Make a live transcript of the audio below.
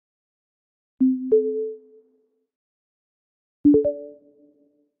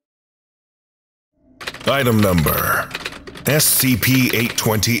Item Number: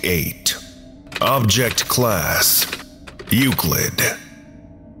 SCP-828. Object Class: Euclid.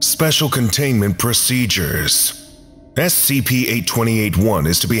 Special Containment Procedures: SCP-828-1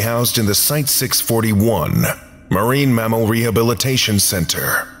 is to be housed in the Site-641 Marine Mammal Rehabilitation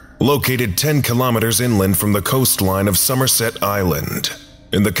Center, located 10 kilometers inland from the coastline of Somerset Island,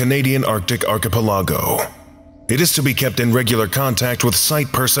 in the Canadian Arctic Archipelago. It is to be kept in regular contact with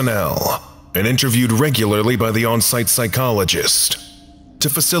site personnel and interviewed regularly by the on-site psychologist. To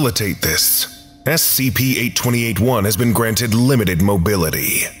facilitate this, SCP-828-1 has been granted limited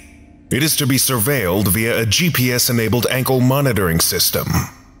mobility. It is to be surveilled via a GPS-enabled ankle monitoring system.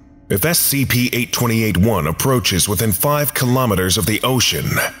 If SCP-828-1 approaches within 5 kilometers of the ocean,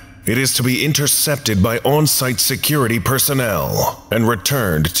 it is to be intercepted by on-site security personnel and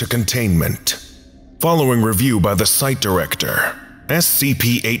returned to containment. Following review by the site director,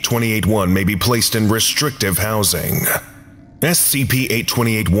 SCP-828-1 may be placed in restrictive housing.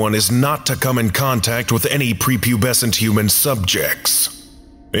 SCP-828-1 is not to come in contact with any prepubescent human subjects.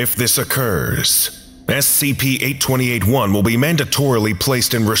 If this occurs, SCP-828-1 will be mandatorily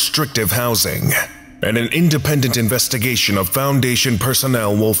placed in restrictive housing, and an independent investigation of Foundation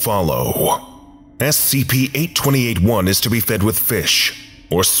personnel will follow. SCP-828-1 is to be fed with fish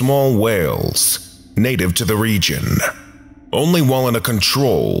or small whales native to the region. Only while in a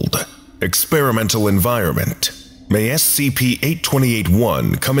controlled, experimental environment may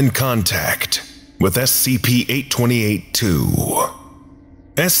SCP-828-1 come in contact with SCP-828-2.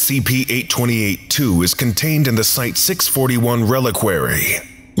 SCP-828-2 is contained in the Site-641 Reliquary,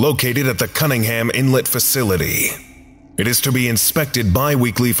 located at the Cunningham Inlet Facility. It is to be inspected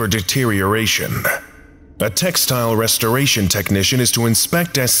bi-weekly for deterioration. A textile restoration technician is to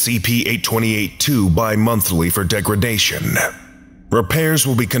inspect SCP-828-2 bi-monthly for degradation. Repairs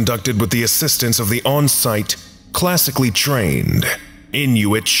will be conducted with the assistance of the on-site, classically trained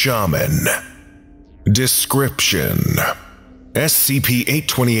Inuit shaman. Description: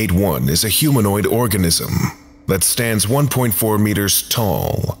 SCP-828-1 is a humanoid organism that stands 1.4 meters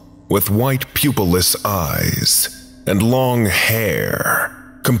tall, with white pupilless eyes and long hair,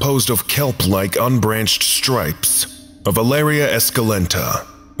 composed of kelp-like unbranched stripes of Alaria esculenta,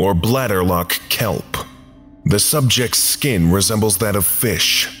 or bladderlock kelp. The subject's skin resembles that of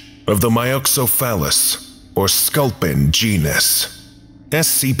fish, of the Myoxophalus, or sculpin genus.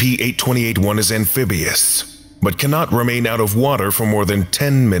 SCP-828-1 is amphibious, but cannot remain out of water for more than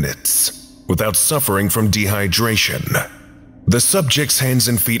 10 minutes without suffering from dehydration. The subject's hands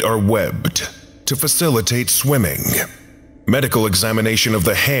and feet are webbed to facilitate swimming. Medical examination of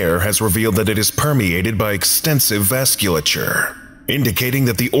the hair has revealed that it is permeated by extensive vasculature, indicating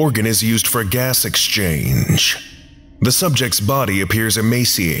that the organ is used for gas exchange. The subject's body appears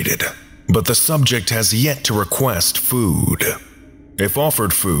emaciated, but the subject has yet to request food. If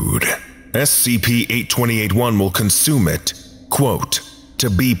offered food, SCP-828-1 will consume it, quote, to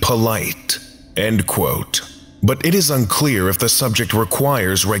be polite, end quote. But it is unclear if the subject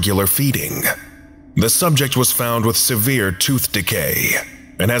requires regular feeding. The subject was found with severe tooth decay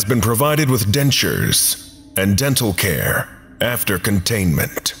and has been provided with dentures and dental care after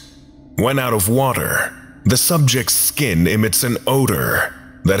containment. When out of water, the subject's skin emits an odor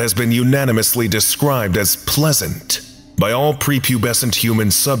that has been unanimously described as pleasant by all prepubescent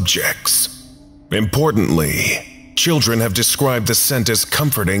human subjects. Importantly, children have described the scent as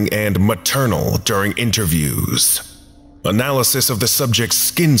comforting and maternal during interviews. Analysis of the subject's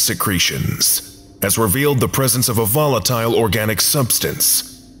skin secretions has revealed the presence of a volatile organic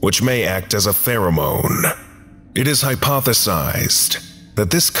substance, which may act as a pheromone. It is hypothesized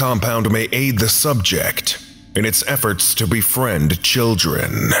that this compound may aid the subject in its efforts to befriend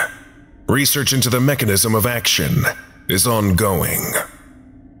children. Research into the mechanism of action is ongoing.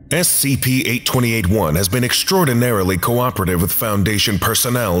 SCP-828-1 has been extraordinarily cooperative with Foundation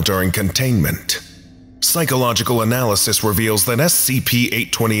personnel during containment. Psychological analysis reveals that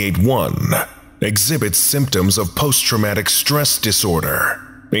SCP-828-1 exhibits symptoms of post-traumatic stress disorder,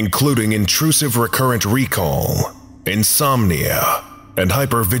 including intrusive recurrent recall, insomnia, and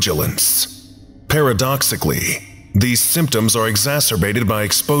hypervigilance. Paradoxically, these symptoms are exacerbated by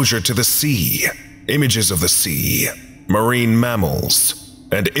exposure to the sea, images of the sea, marine mammals,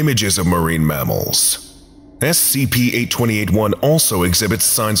 and images of marine mammals. SCP-828-1 also exhibits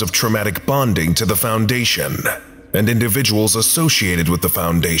signs of traumatic bonding to the Foundation and individuals associated with the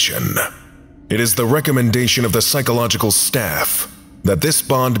Foundation. It is the recommendation of the psychological staff that this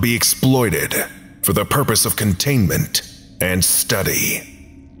bond be exploited for the purpose of containment and study.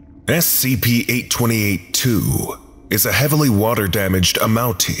 SCP-828-2 is a heavily water-damaged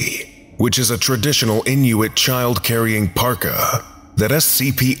amauti which is a traditional Inuit child-carrying parka that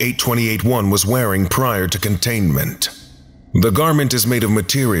SCP-828-1 was wearing prior to containment. The garment is made of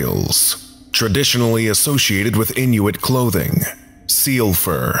materials traditionally associated with Inuit clothing: seal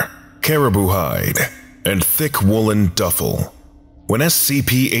fur, caribou hide, and thick woolen duffel. When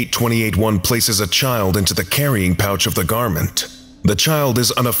SCP-828-1 places a child into the carrying pouch of the garment, the child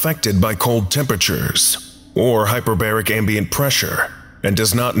is unaffected by cold temperatures or hyperbaric ambient pressure and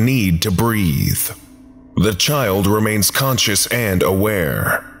does not need to breathe. The child remains conscious and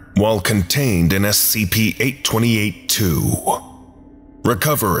aware while contained in SCP-828-2.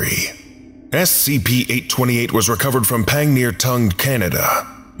 Recovery. SCP-828 was recovered from Pangnear Tongue, Canada,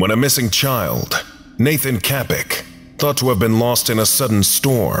 when a missing child, Nathan Kapik, thought to have been lost in a sudden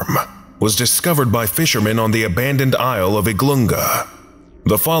storm, was discovered by fishermen on the abandoned Isle of Iglunga.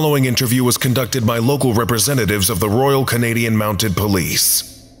 The following interview was conducted by local representatives of the Royal Canadian Mounted Police.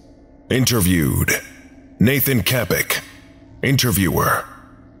 Interviewed: Nathan Kapik. Interviewer: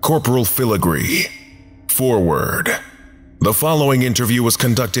 Corporal Filigree. Forward. The following interview was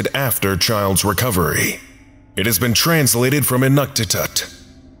conducted after child's recovery. It has been translated from Inuktitut.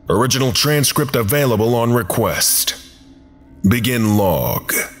 Original transcript available on request. Begin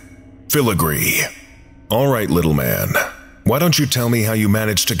log. Filigree: All right, little man. Why don't you tell me how you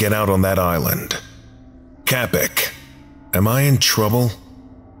managed to get out on that island? Kapik: Am I in trouble?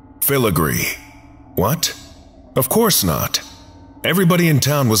 Filigree: What? Of course not. Everybody in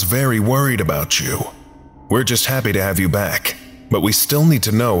town was very worried about you. We're just happy to have you back, but we still need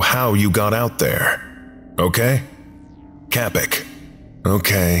to know how you got out there. Okay? Kapik: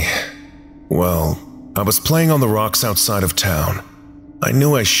 Okay. Well, I was playing on the rocks outside of town. I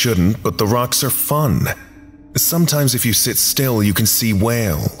knew I shouldn't, but the rocks are fun. Sometimes if you sit still, you can see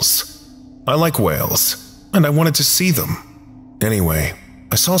whales. I like whales, and I wanted to see them. Anyway,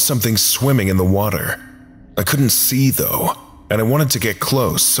 I saw something swimming in the water. I couldn't see though, and I wanted to get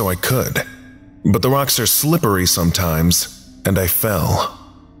close so I could. But the rocks are slippery sometimes, and I fell.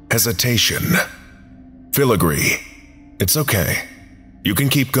 Hesitation. Filigree: It's okay. You can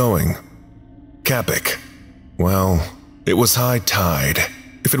keep going. Kapik: Well, it was high tide.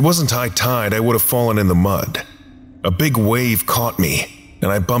 If it wasn't high tide, I would have fallen in the mud. A big wave caught me,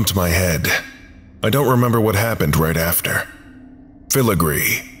 and I bumped my head. I don't remember what happened right after.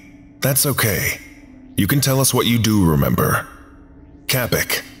 Filigree: That's okay. You can tell us what you do remember.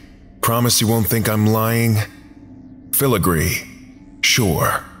 Kapik: Promise you won't think I'm lying? Filigree: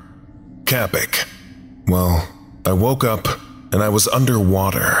 Sure. Kapik: Well, I woke up and I was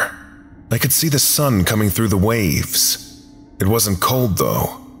underwater. I could see the sun coming through the waves. It wasn't cold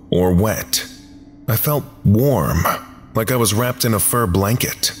though, or wet. I felt warm, like I was wrapped in a fur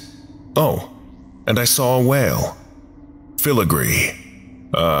blanket. Oh, and I saw a whale. Filigree: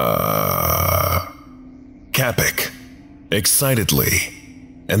 Kapik: Excitedly.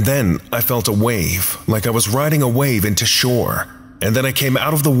 And then I felt a wave, like I was riding a wave into shore, and then I came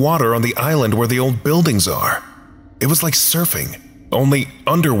out of the water on the island where the old buildings are. It was like surfing, only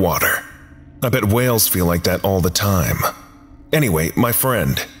underwater. I bet whales feel like that all the time. Anyway, my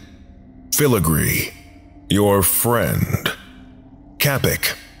friend. Filigree: Your friend.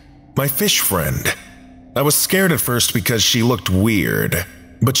 Kapik: My fish friend. I was scared at first because she looked weird,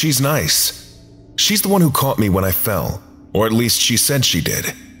 but she's nice. She's the one who caught me when I fell, or at least she said she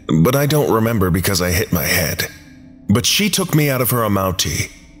did, but I don't remember because I hit my head. But she took me out of her amauti,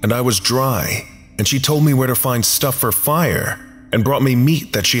 and I was dry, and she told me where to find stuff for fire, and brought me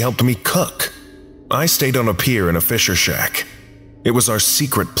meat that she helped me cook. I stayed on a pier in a fisher shack. It was our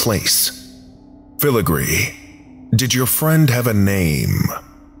secret place. Filigree: Did your friend have a name?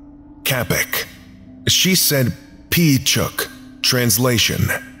 Kapik: She said Pichuk. Translation: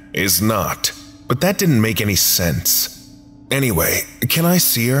 Is not. But that didn't make any sense. Anyway, can I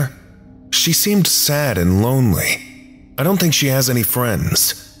see her? She seemed sad and lonely. I don't think she has any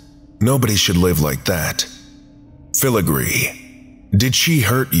friends. Nobody should live like that. Filigree: Did she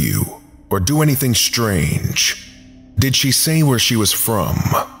hurt you or do anything strange? Did she say where she was from?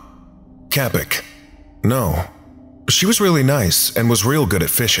 Kapik: No. She was really nice and was real good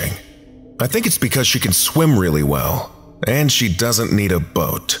at fishing. I think it's because she can swim really well, and she doesn't need a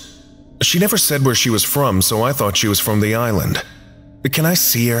boat. She never said where she was from, so I thought she was from the island. Can I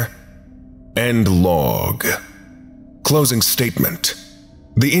see her? End log. Closing statement.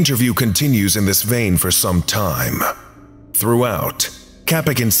 The interview continues in this vein for some time. Throughout,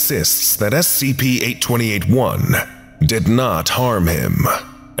 Kapik insists that SCP-828-1 did not harm him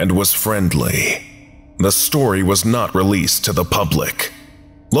and was friendly. The story was not released to the public.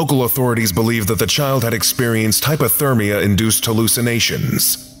 Local authorities believe that the child had experienced hypothermia-induced hallucinations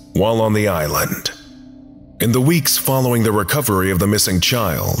while on the island. In the weeks following the recovery of the missing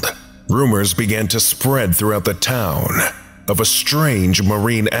child, rumors began to spread throughout the town of a strange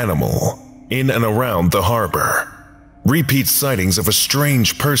marine animal in and around the harbor. Repeat sightings of a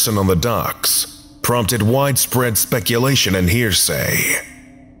strange person on the docks prompted widespread speculation and hearsay.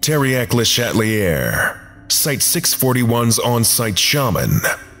 Terriac Le Chatelier, Site 641's on-site shaman,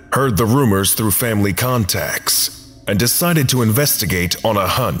 heard the rumors through family contacts and decided to investigate on a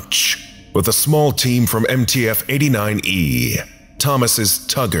hunch with a small team from MTF-89E, Thomas's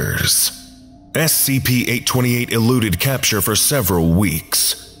Tuggers. SCP-828 eluded capture for several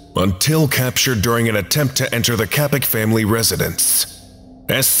weeks, until captured during an attempt to enter the Kapik family residence.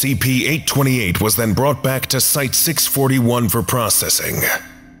 SCP-828 was then brought back to Site 641 for processing.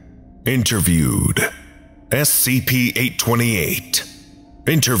 Interviewed. SCP-828.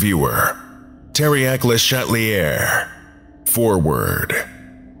 Interviewer. Terriac Le Chatelier. Forward.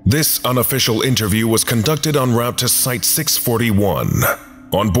 This unofficial interview was conducted en route to Site 641,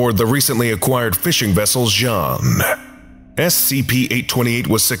 on board the recently acquired fishing vessel Jeanne. SCP-828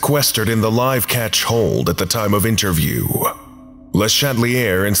 was sequestered in the live catch hold at the time of interview. Le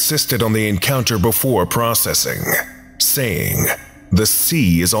Chatelier insisted on the encounter before processing, saying, "The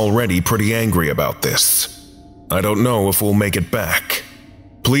sea is already pretty angry about this. I don't know if we'll make it back.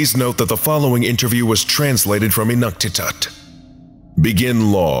 Please note that the following interview was translated from Inuktitut.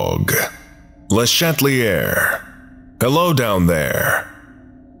 Begin log. Le Chatelier. Hello down there.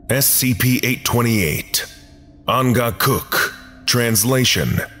 SCP-828. Anga Cook.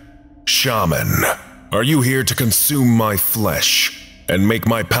 Translation. Shaman. Are you here to consume my flesh and make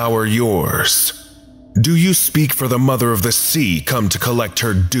my power yours? Do you speak for the Mother of the Sea come to collect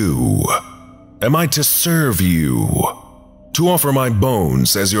her due? Am I to serve you? To offer my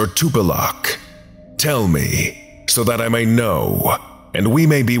bones as your tupilless? Tell me, so that I may know, and we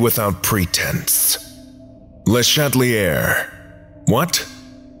may be without pretense." Le Chatelier. What?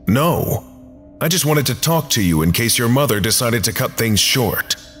 No. I just wanted to talk to you in case your mother decided to cut things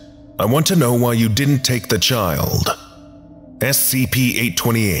short. I want to know why you didn't take the child.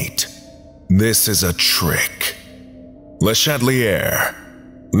 SCP-828. This is a trick. Le Chatelier.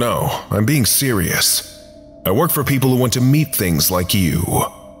 No, I'm being serious. I work for people who want to meet things like you.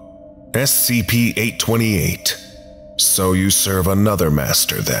 SCP-828. So you serve another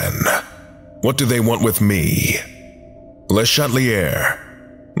master then. What do they want with me? Le Chatelier.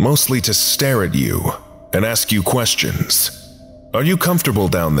 Mostly to stare at you and ask you questions. Are you comfortable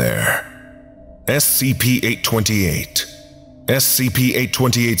down there? SCP-828.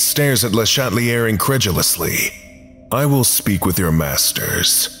 SCP-828 stares at Le Chatelier incredulously. I will speak with your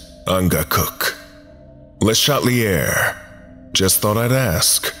masters, Anga Cook. Le Chatelier. Just thought I'd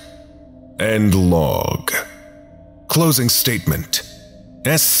ask. End log. Closing statement.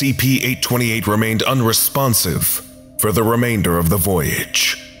 SCP-828 remained unresponsive for the remainder of the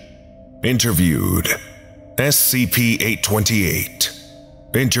voyage. Interviewed. SCP-828.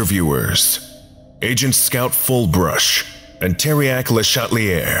 Interviewers. Agent Scout Fullbrush and Terriac Le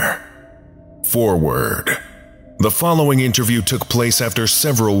Chatelier. Forward. The following interview took place after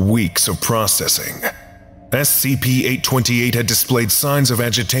several weeks of processing. SCP-828 had displayed signs of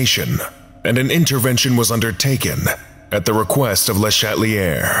agitation, and an intervention was undertaken at the request of Le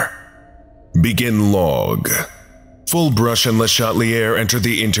Chatelier. Begin log. Fullbrush and Le Chatelier enter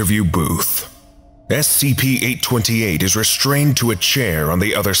the interview booth. SCP-828 is restrained to a chair on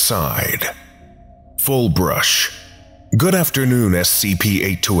the other side. Fullbrush. Good afternoon,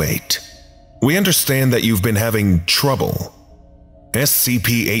 SCP-828. We understand that you've been having trouble.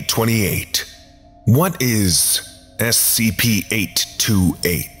 SCP-828. What is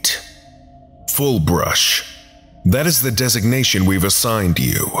SCP-828? Fullbrush. That is the designation we've assigned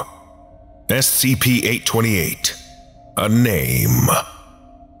you. SCP-828. A name.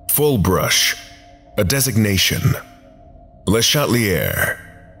 Fullbrush. A designation. Le Chatelier.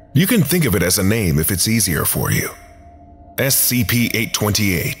 You can think of it as a name if it's easier for you.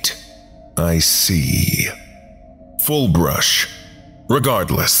 SCP-828. I see. Fullbrush.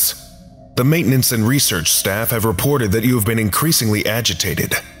 Regardless, the maintenance and research staff have reported that you have been increasingly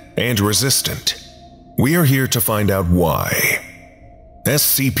agitated and resistant. We are here to find out why.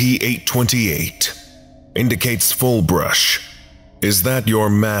 SCP-828 indicates Fullbrush. Is that your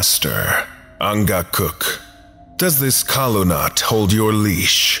master, Anga Cook? Does this Qallupilluit hold your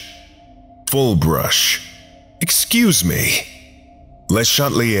leash? Fullbrush. Excuse me. Le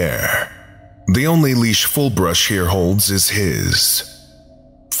Chatelier. The only leash Fullbrush here holds is his.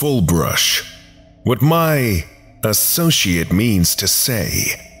 Fullbrush. What my associate means to say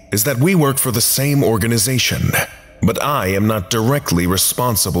is that we work for the same organization, but I am not directly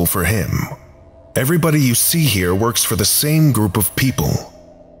responsible for him. Everybody you see here works for the same group of people.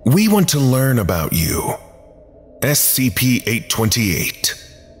 We want to learn about you. SCP-828.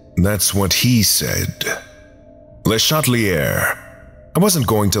 That's what he said. Le Chatelier, I wasn't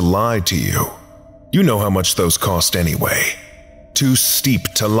going to lie to you. You know how much those cost anyway. Too steep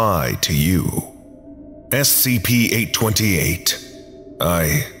to lie to you. SCP-828.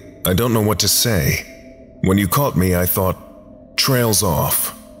 I don't know what to say. When you caught me, I thought, trails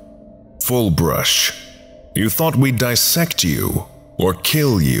off. Full brush. You thought we'd dissect you, or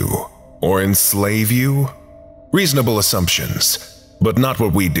kill you, or enslave you? Reasonable assumptions, but not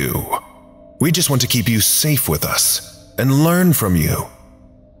what we do. We just want to keep you safe with us, and learn from you.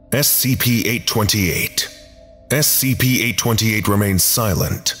 SCP-828. SCP-828 remains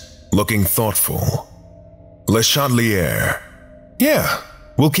silent, looking thoughtful. Le Chatelier. Yeah,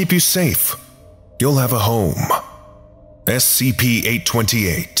 we'll keep you safe. You'll have a home.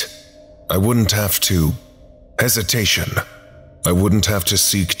 SCP-828. I wouldn't have to… Hesitation. I wouldn't have to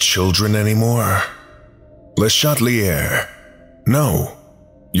seek children anymore. Le Chatelier. No.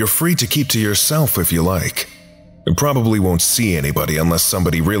 You're free to keep to yourself if you like. You probably won't see anybody unless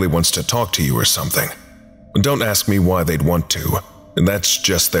somebody really wants to talk to you or something. Don't ask me why they'd want to. That's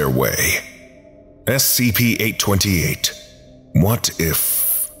just their way. SCP-828. What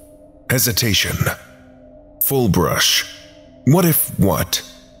if… Hesitation. Full brush. What if what?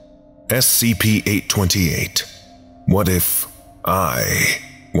 SCP-828. What if I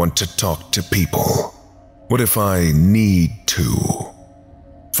want to talk to people? What if I need to?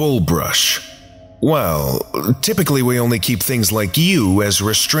 Full brush. Well, typically we only keep things like you as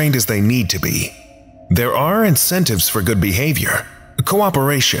restrained as they need to be. There are incentives for good behavior.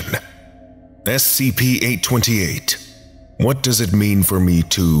 Cooperation. SCP-828. What does it mean for me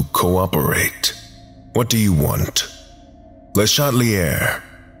to cooperate? What do you want? Le Chatelier.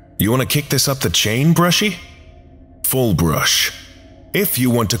 You want to kick this up the chain, Brushy? Full brush. If you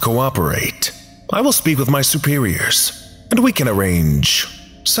want to cooperate, I will speak with my superiors, and we can arrange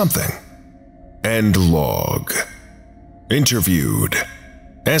something. End log. Interviewed.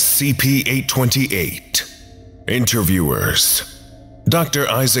 SCP-828. Interviewers. Dr.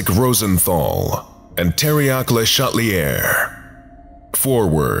 Isaac Rosenthal and Teriak Le Chatelier.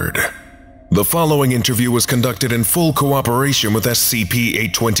 Forward. The following interview was conducted in full cooperation with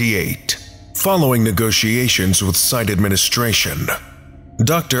SCP-828, following negotiations with site administration.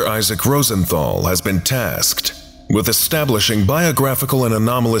 Dr. Isaac Rosenthal has been tasked with establishing biographical and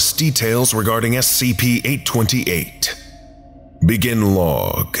anomalous details regarding SCP-828. Begin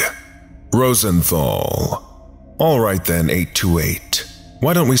log. Rosenthal. Alright then, 828.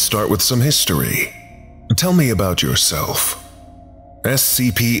 Why don't we start with some history? Tell me about yourself.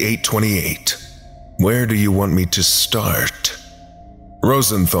 SCP-828. Where do you want me to start?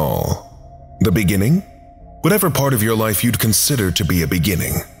 Rosenthal. The beginning? Whatever part of your life you'd consider to be a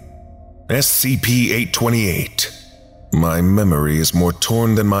beginning. SCP-828. My memory is more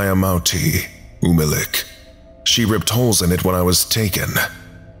torn than my amauti, Umilik. She ripped holes in it when I was taken.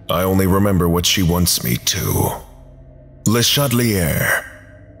 I only remember what she wants me to. Le Chatelier.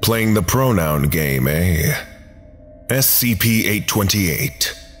 Playing the pronoun game, eh?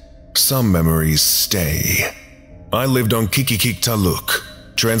 SCP-828. Some memories stay. I lived on Qallupilluit.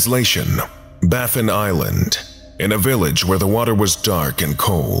 Translation: Baffin Island, in a village where the water was dark and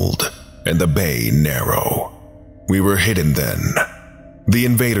cold, and the bay narrow. We were hidden then. The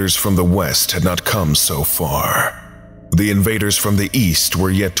invaders from the west had not come so far. The invaders from the east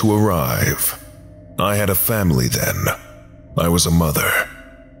were yet to arrive. I had a family then. I was a mother.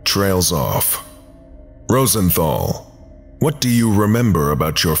 Trails off. Rosenthal. What do you remember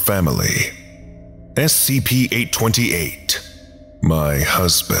about your family? SCP-828. My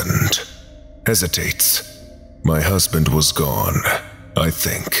husband. Hesitates. My husband was gone, I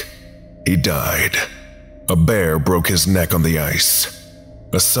think. He died. A bear broke his neck on the ice.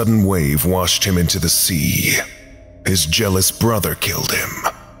 A sudden wave washed him into the sea. His jealous brother killed him.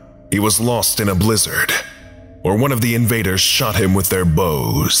 He was lost in a blizzard, or one of the invaders shot him with their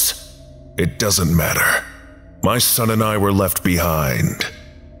bows. It doesn't matter. My son and I were left behind.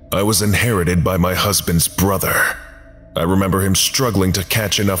 I was inherited by my husband's brother. I remember him struggling to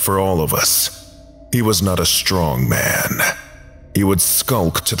catch enough for all of us. He was not a strong man. He would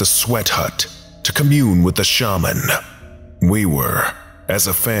skulk to the sweat hut to commune with the shaman. We were, as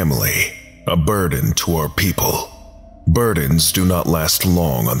a family, a burden to our people. Burdens do not last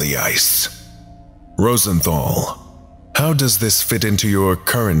long on the ice. Rosenthal. How does this fit into your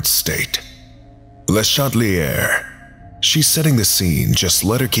current state? Le Chatelier. She's setting the scene, just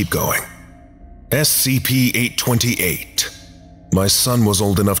let her keep going. SCP-828. My son was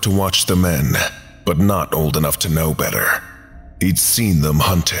old enough to watch the men, but not old enough to know better. He'd seen them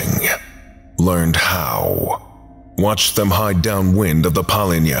hunting, learned how, watched them hide downwind of the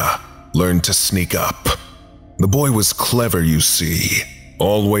Palinja, learned to sneak up. The boy was clever, you see,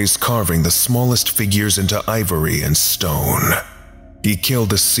 always carving the smallest figures into ivory and stone. He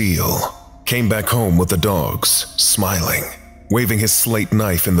killed a seal, came back home with the dogs, smiling, waving his slate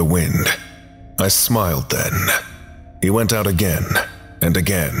knife in the wind. I smiled then. He went out again and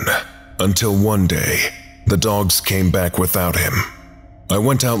again, until one day, the dogs came back without him. I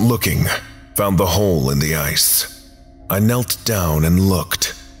went out looking, found the hole in the ice. I knelt down and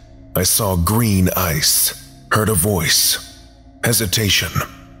looked. I saw green ice, heard a voice. Hesitation.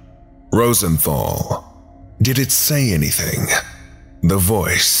 Rosenthal. Did it say anything? The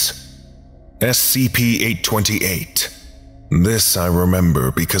voice. SCP-828. This I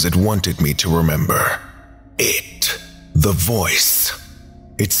remember because it wanted me to remember. It. The voice.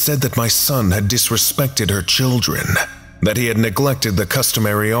 It said that my son had disrespected her children, that he had neglected the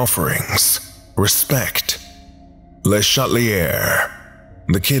customary offerings. Respect. Le Chatelier.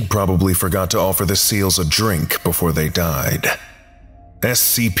 The kid probably forgot to offer the seals a drink before they died.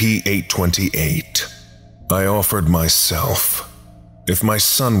 SCP-828. I offered myself. If my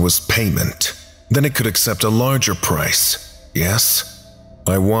son was payment, then it could accept a larger price, yes?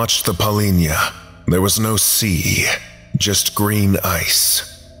 I watched the Palinja. There was no sea, just green ice.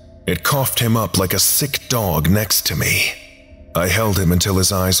 It coughed him up like a sick dog next to me. I held him until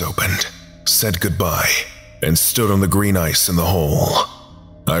his eyes opened, said goodbye, and stood on the green ice in the hole.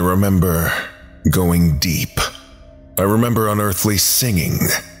 I remember going deep. I remember unearthly singing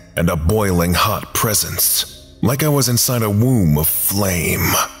and a boiling hot presence, like I was inside a womb of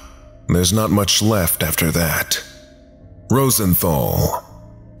flame. There's not much left after that. Rosenthal.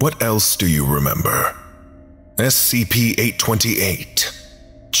 What else do you remember? SCP-828.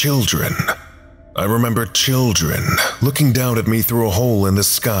 Children. I remember children looking down at me through a hole in the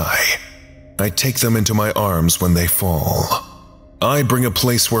sky. I take them into my arms when they fall. I bring a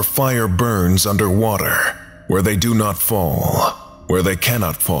place where fire burns underwater, where they do not fall, where they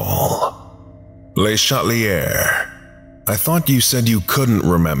cannot fall. Le Chatelier. I thought you said you couldn't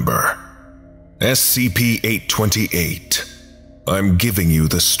remember. SCP-828. I'm giving you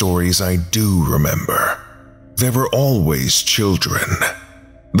the stories I do remember. There were always children.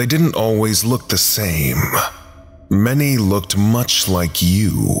 They didn't always look the same. Many looked much like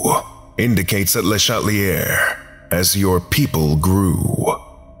you, indicates that Le Chatelier, as your people grew.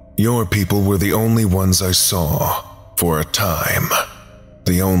 Your people were the only ones I saw, for a time.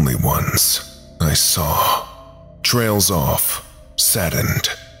 The only ones I saw. Trails off, saddened.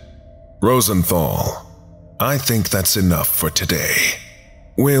 Rosenthal. I think that's enough for today.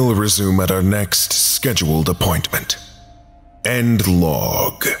 We'll resume at our next scheduled appointment. End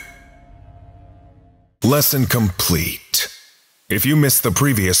log. Lesson complete. If you missed the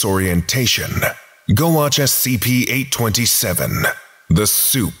previous orientation, go watch SCP-827, The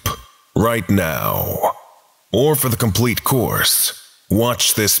Soup, right now. Or for the complete course,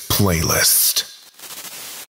 watch this playlist.